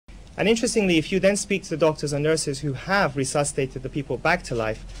And interestingly, if you then speak to the doctors and nurses who have resuscitated the people back to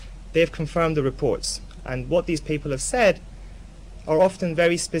life, they've confirmed the reports. And what these people have said are often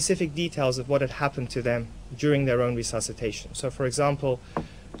very specific details of what had happened to them during their own resuscitation. So for example,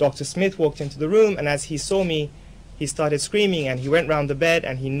 Dr. Smith walked into the room, and as he saw me, he started screaming, and he went round the bed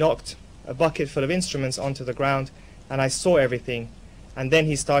and he knocked a bucket full of instruments onto the ground, and I saw everything. And then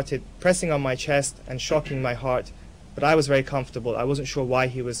he started pressing on my chest and shocking my heart, but I was very comfortable. I wasn't sure why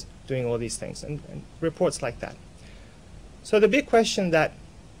he was doing all these things, and reports like that. So the big question that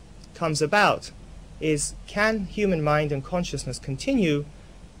comes about is, can human mind and consciousness continue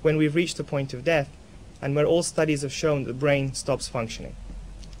when we've reached the point of death and where all studies have shown the brain stops functioning?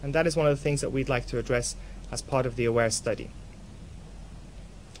 And that is one of the things that we'd like to address as part of the AWARE study.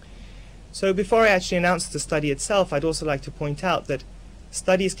 So before I actually announce the study itself, I'd also like to point out that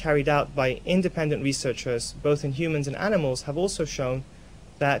studies carried out by independent researchers, both in humans and animals, have also shown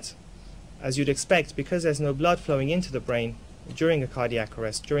that, as you'd expect, because there's no blood flowing into the brain during a cardiac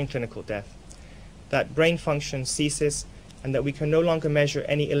arrest, during clinical death, that brain function ceases and that we can no longer measure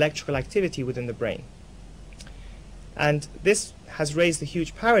any electrical activity within the brain. And this has raised a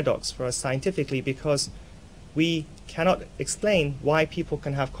huge paradox for us scientifically, because we cannot explain why people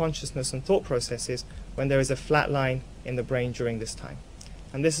can have consciousness and thought processes when there is a flat line in the brain during this time.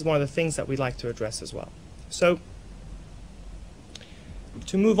 And this is one of the things that we'd like to address as well. So,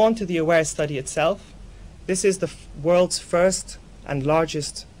 to move on to the AWARE study itself, this is the world's first and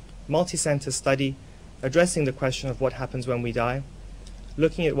largest multi-center study addressing the question of what happens when we die,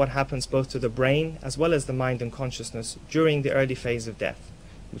 looking at what happens both to the brain as well as the mind and consciousness during the early phase of death,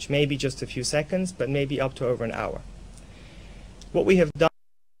 which may be just a few seconds, but may be up to over an hour. What we have done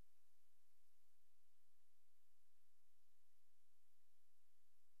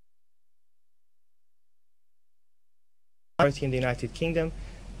in the United Kingdom,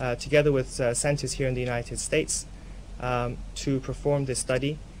 together with centers here in the United States, to perform this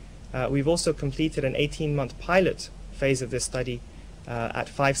study. We've also completed an 18-month pilot phase of this study at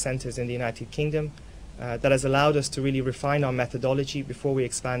 5 centers in the United Kingdom. That has allowed us to really refine our methodology before we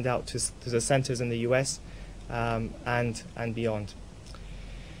expand out to the centers in the US and beyond.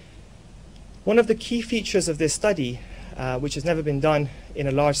 One of the key features of this study, which has never been done in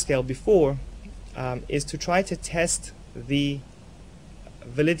a large scale before, is to try to test the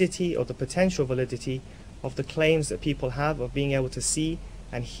validity or the potential validity of the claims that people have of being able to see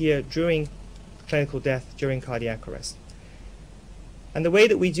and hear during clinical death, during cardiac arrest. And the way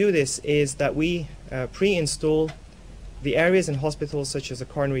that we do this is that we pre-install the areas in hospitals such as the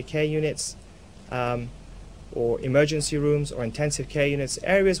coronary care units or emergency rooms or intensive care units,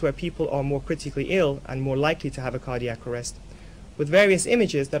 areas where people are more critically ill and more likely to have a cardiac arrest, with various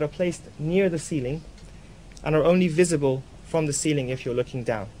images that are placed near the ceiling and are only visible from the ceiling if you're looking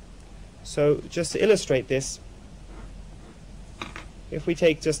down. So just to illustrate this, if we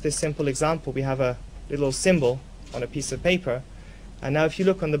take just this simple example, we have a little symbol on a piece of paper, and now if you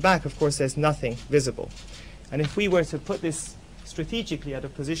look on the back, of course, there's nothing visible. And if we were to put this strategically at a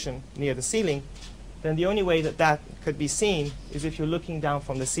position near the ceiling, then the only way that that could be seen is if you're looking down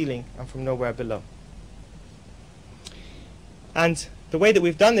from the ceiling and from nowhere below. And the way that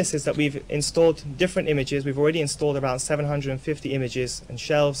we've done this is that we've installed different images. We've already installed around 750 images and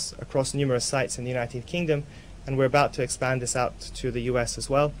shelves across numerous sites in the United Kingdom, and we're about to expand this out to the US as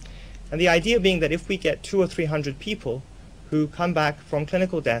well. And the idea being that if we get 200 or 300 people who come back from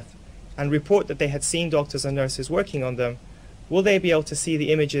clinical death and report that they had seen doctors and nurses working on them, will they be able to see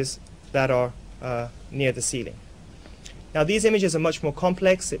the images that are near the ceiling? Now, these images are much more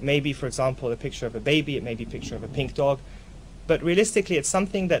complex. It may be, for example, a picture of a baby, it may be a picture of a pink dog, but realistically it's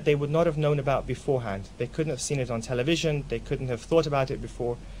something that they would not have known about beforehand. They couldn't have seen it on television, they couldn't have thought about it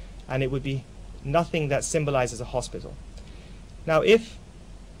before, and it would be nothing that symbolizes a hospital. Now, if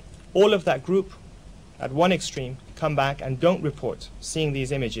all of that group at one extreme come back and don't report seeing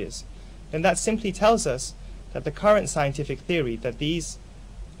these images, then that simply tells us that the current scientific theory that these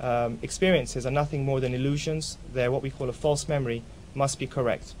experiences are nothing more than illusions, they're what we call a false memory, must be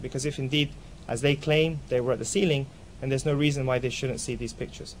correct. Because if indeed, as they claim, they were at the ceiling, then there's no reason why they shouldn't see these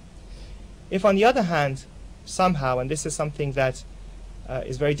pictures. If on the other hand, somehow, and this is something that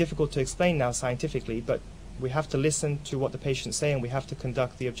is very difficult to explain now scientifically, but we have to listen to what the patients say and we have to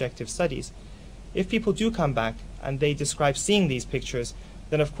conduct the objective studies. If people do come back and they describe seeing these pictures,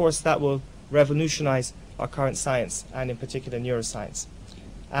 then of course that will revolutionize our current science, and in particular neuroscience.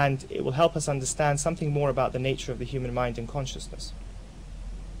 And it will help us understand something more about the nature of the human mind and consciousness.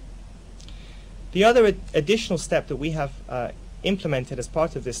 The other additional step that we have implemented as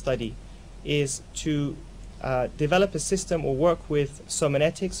part of this study is to develop a system or work with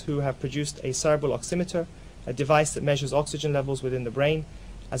Somonetics, who have produced a cerebral oximeter, a device that measures oxygen levels within the brain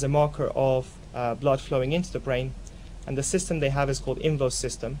as a marker of blood flowing into the brain. And the system they have is called INVOS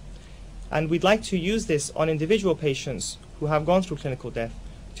system. And we'd like to use this on individual patients who have gone through clinical death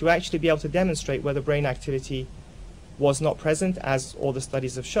to actually be able to demonstrate whether brain activity was not present, as all the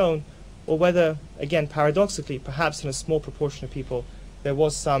studies have shown, or whether, again, paradoxically, perhaps in a small proportion of people, there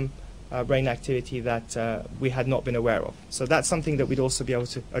was some brain activity that we had not been aware of. So that's something that we'd also be able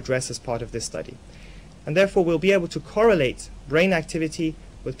to address as part of this study. And therefore, we'll be able to correlate brain activity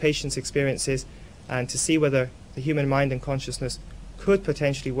with patients' experiences and to see whether the human mind and consciousness could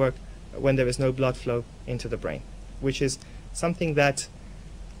potentially work when there is no blood flow into the brain, which is something that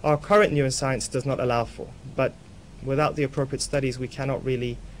our current neuroscience does not allow for. But without the appropriate studies, we cannot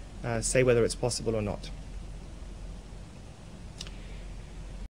really say whether it's possible or not.